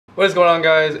What is going on,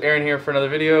 guys? Aaron here for another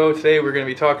video. Today we're going to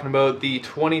be talking about the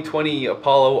 2020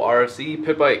 Apollo RFZ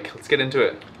pit bike. Let's get into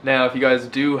it. Now, if you guys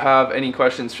do have any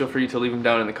questions, feel free to leave them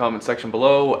down in the comment section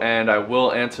below and I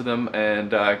will answer them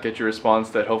and get your response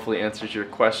that hopefully answers your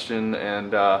question.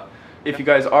 And if you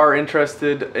guys are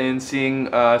interested in seeing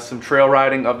some trail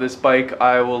riding of this bike,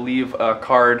 I will leave a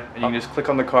card and you can just click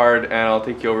on the card and I'll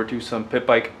take you over to some pit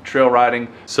bike trail riding.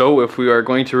 So if we are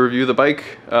going to review the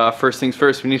bike, first things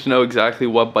first, we need to know exactly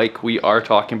what bike we are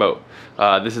talking about.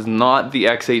 This is not the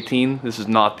X18, this is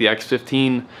not the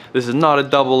X15, this is not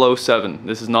a 007,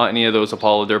 this is not any of those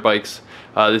Apollo dirt bikes.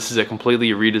 This is a completely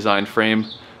redesigned frame.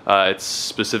 It's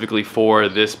specifically for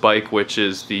this bike, which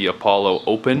is the Apollo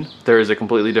Open. There is a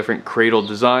completely different cradle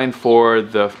design for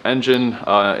the engine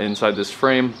inside this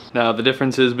frame. Now, the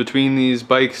differences between these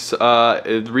bikes,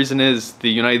 the reason is the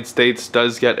United States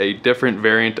does get a different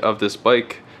variant of this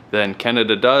bike than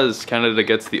Canada does. Canada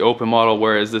gets the Open model,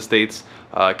 whereas the States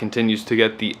continues to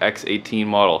get the X18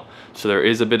 model. So there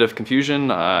is a bit of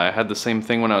confusion. I had the same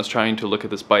thing when I was trying to look at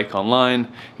this bike online.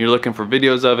 You're looking for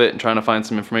videos of it and trying to find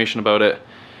some information about it.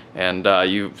 And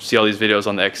you see all these videos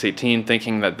on the X18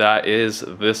 thinking that that is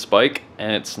this bike,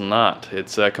 and it's not.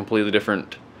 It's a completely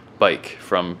different bike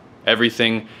from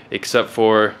everything except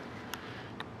for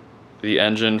the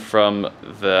engine from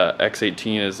the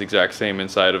X18 is the exact same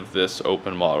inside of this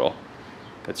Open model.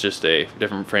 It's just a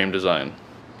different frame design.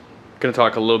 I'm going to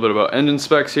talk a little bit about engine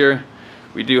specs here.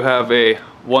 We do have a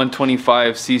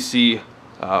 125cc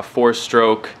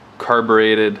 4-stroke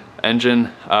carbureted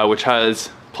engine, which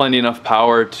has plenty enough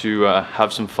power to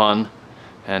have some fun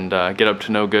and get up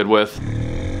to no good with.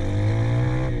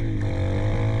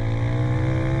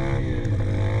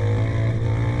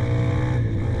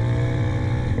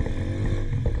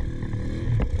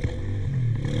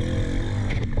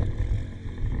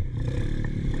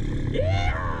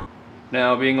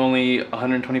 Now, being only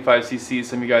 125cc,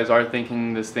 some of you guys are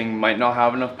thinking this thing might not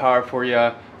have enough power for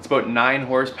you. It's about 9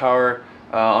 horsepower.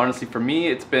 Honestly, for me,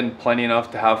 it's been plenty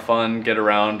enough to have fun, get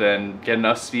around, and get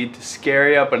enough speed to scare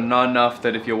you, but not enough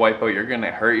that if you wipe out, you're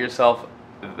gonna hurt yourself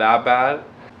that bad.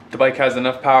 The bike has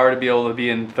enough power to be able to be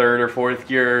in 3rd or 4th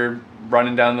gear,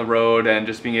 running down the road, and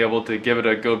just being able to give it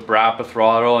a good brap of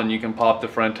throttle, and you can pop the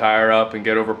front tire up and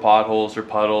get over potholes or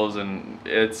puddles, and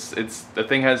the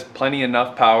thing has plenty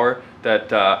enough power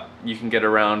that you can get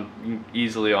around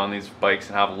easily on these bikes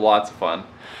and have lots of fun.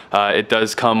 It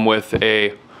does come with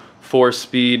a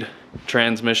 4-speed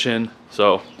transmission,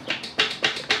 so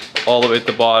all the way at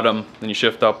the bottom, then you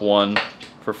shift up 1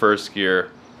 for 1st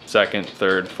gear, 2nd,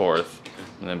 3rd, 4th,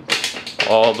 and then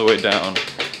all the way down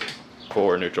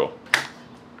for neutral,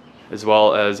 as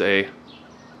well as a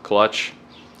clutch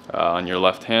on your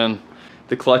left hand.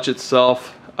 The clutch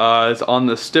itself is on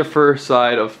the stiffer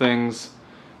side of things.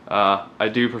 I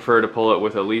do prefer to pull it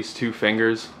with at least 2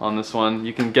 fingers on this one.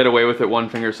 You can get away with it 1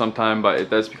 finger sometime, but it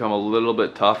does become a little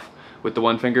bit tough with the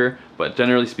 1 finger. But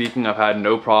generally speaking, I've had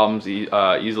no problems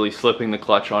easily slipping the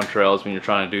clutch on trails when you're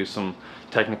trying to do some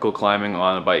technical climbing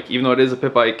on a bike. Even though it is a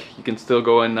pit bike, you can still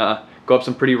go and go up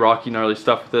some pretty rocky, gnarly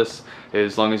stuff with this,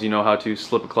 as long as you know how to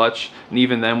slip a clutch. And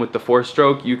even then, with the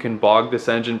 4-stroke, you can bog this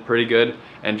engine pretty good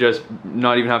and just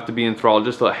not even have to be in throttle,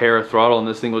 just a hair of throttle, and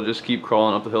this thing will just keep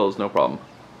crawling up the hills, no problem.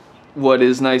 What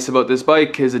is nice about this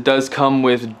bike is it does come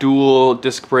with dual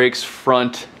disc brakes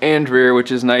front and rear,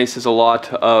 which is nice, as a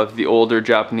lot of the older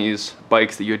Japanese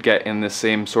bikes that you'd get in the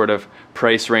same sort of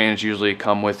price range usually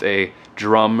come with a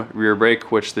drum rear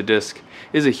brake, which the disc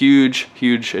is a huge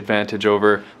advantage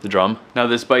over the drum. Now,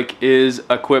 this bike is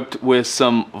equipped with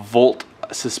some Volt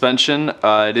suspension.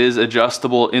 It is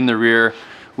adjustable in the rear.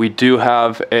 We do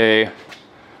have a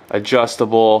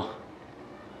adjustable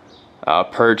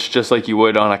perch, just like you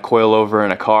would on a coilover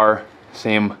in a car.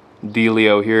 Same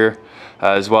dealio here,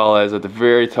 as well as at the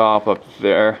very top up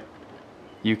there,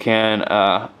 you can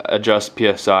adjust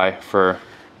PSI for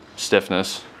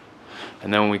stiffness.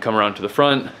 And then when we come around to the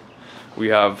front, we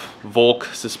have Volk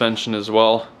suspension as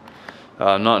well.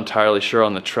 I'm not entirely sure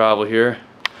on the travel here,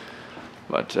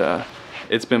 but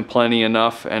it's been plenty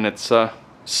enough, and it's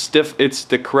stiff. It's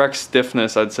the correct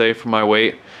stiffness, I'd say, for my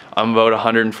weight. I'm about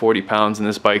 140 pounds, and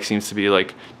this bike seems to be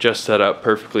like just set up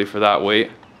perfectly for that weight,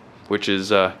 which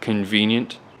is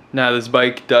convenient. Now, this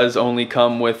bike does only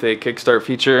come with a kickstart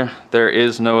feature. There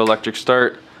is no electric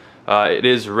start. It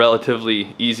is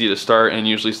relatively easy to start and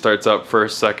usually starts up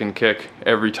first, second kick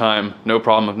every time. No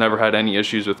problem. I've never had any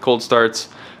issues with cold starts.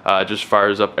 Just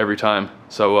fires up every time.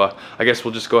 So I guess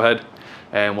we'll just go ahead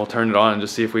and we'll turn it on and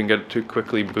just see if we can get it to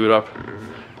quickly boot up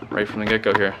right from the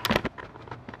get-go here.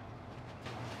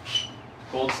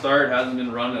 Cold start hasn't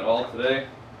been run at all today.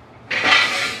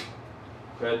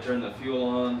 Go ahead, turn the fuel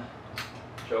on,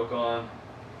 choke on,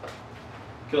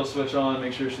 kill switch on,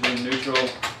 make sure she's in neutral.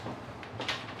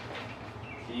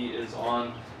 Key is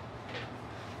on.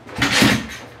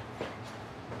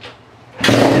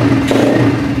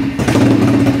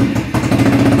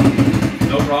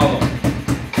 No problem.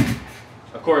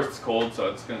 Of course it's cold,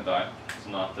 so it's gonna die. It's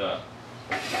not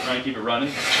trying to keep it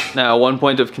running. Now, one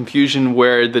point of confusion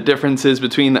where the difference is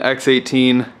between the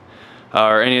X18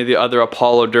 or any of the other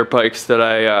Apollo dirt bikes that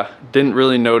I didn't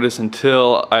really notice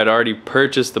until I'd already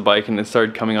purchased the bike and it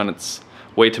started coming on its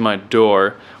way to my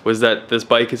door, was that this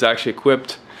bike is actually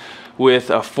equipped with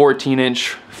a 14-inch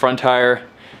front tire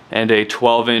and a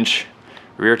 12-inch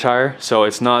rear tire. So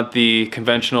it's not the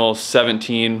conventional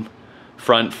 17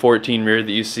 front, 14 rear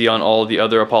that you see on all of the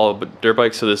other Apollo dirt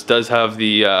bikes. So this does have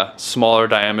the smaller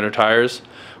diameter tires,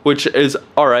 which is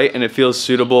alright and it feels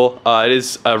suitable. It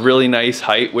is a really nice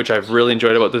height, which I've really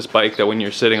enjoyed about this bike, that when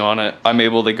you're sitting on it, I'm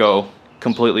able to go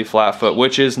completely flat foot,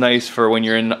 which is nice for when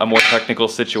you're in a more technical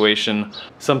situation.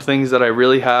 Some things that I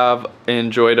really have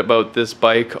enjoyed about this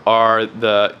bike are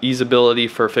the easeability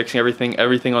for fixing everything.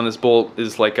 Everything on this bolt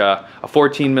is like a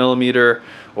 14 millimeter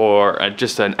or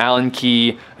just an Allen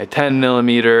key, a 10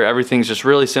 millimeter. Everything's just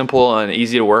really simple and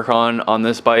easy to work on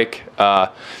this bike.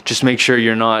 Just make sure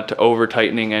you're not over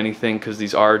tightening anything, because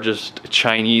these are just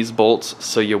Chinese bolts,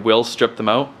 so you will strip them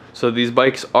out. So these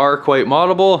bikes are quite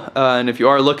moddable, and if you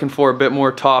are looking for a bit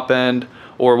more top end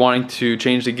or wanting to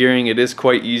change the gearing, it is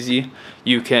quite easy.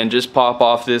 You can just pop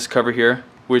off this cover here,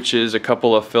 which is a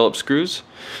couple of Phillips screws,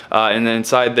 and then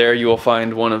inside there you will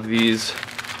find one of these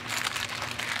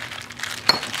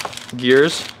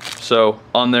gears. So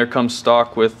on there comes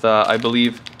stock with I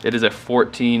believe it is a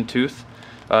 14 tooth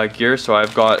gear, so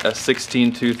I've got a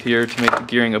 16 tooth here to make the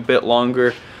gearing a bit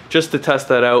longer, just to test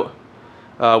that out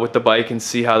with the bike and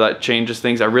see how that changes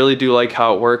things. I really do like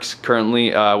how it works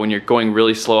currently when you're going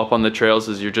really slow up on the trails,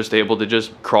 is you're just able to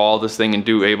just crawl this thing and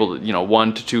do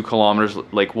 1 to 2 kilometers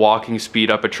like walking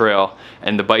speed up a trail,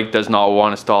 and the bike does not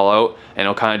want to stall out and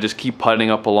it'll kind of just keep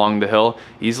putting up along the hill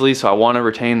easily. So I want to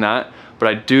retain that, but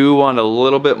I do want a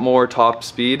little bit more top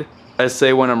speed. As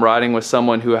say when I'm riding with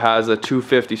someone who has a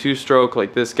 250 two-stroke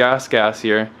like this gas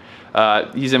here,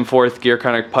 he's in 4th gear,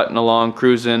 kind of putting along,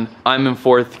 cruising. I'm in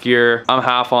 4th gear, I'm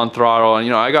half on throttle,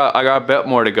 and I got a bit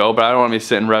more to go, but I don't want to be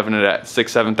sitting revving it at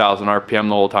 6,000-7,000 RPM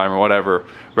the whole time, or whatever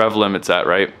rev limit's at,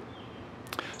 right?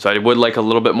 So I would like a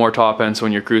little bit more top end, so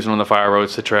when you're cruising on the fire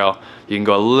roads to trail, you can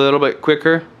go a little bit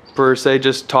quicker per se,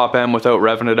 just top end without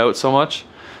revving it out so much.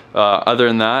 Other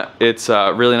than that, it's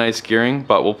really nice gearing,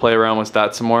 but we'll play around with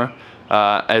that some more.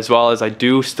 As well as I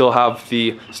do still have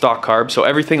the stock carb, so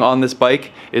everything on this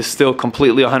bike is still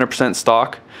completely 100%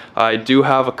 stock. I do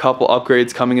have a couple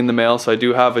upgrades coming in the mail, so I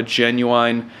do have a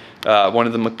genuine one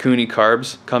of the MIKUNI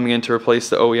carbs coming in to replace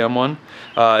the OEM one,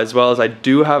 as well as I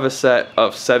do have a set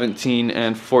of 17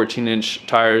 and 14-inch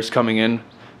tires coming in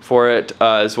for it,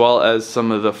 as well as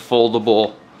some of the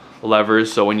foldable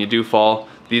levers, so when you do fall,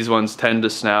 these ones tend to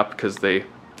snap because they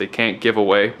can't give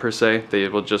away per se. They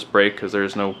will just break because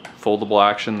there's no foldable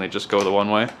action. They just go the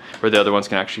one way, where the other ones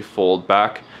can actually fold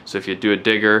back. So if you do a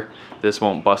digger, this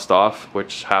won't bust off,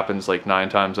 which happens like 9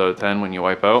 times out of 10 when you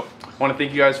wipe out. I want to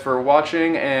thank you guys for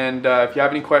watching, and if you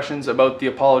have any questions about the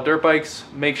Apollo dirt bikes,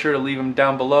 make sure to leave them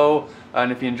down below.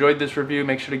 And if you enjoyed this review,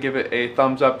 make sure to give it a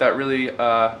thumbs up. That really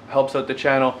helps out the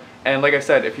channel. And like I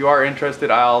said, if you are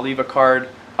interested, I'll leave a card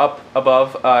up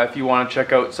above if you want to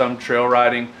check out some trail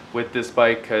riding with this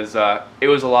bike, because it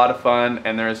was a lot of fun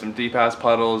and there are some deep ass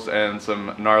puddles and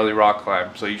some gnarly rock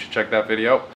climb, so you should check that video out.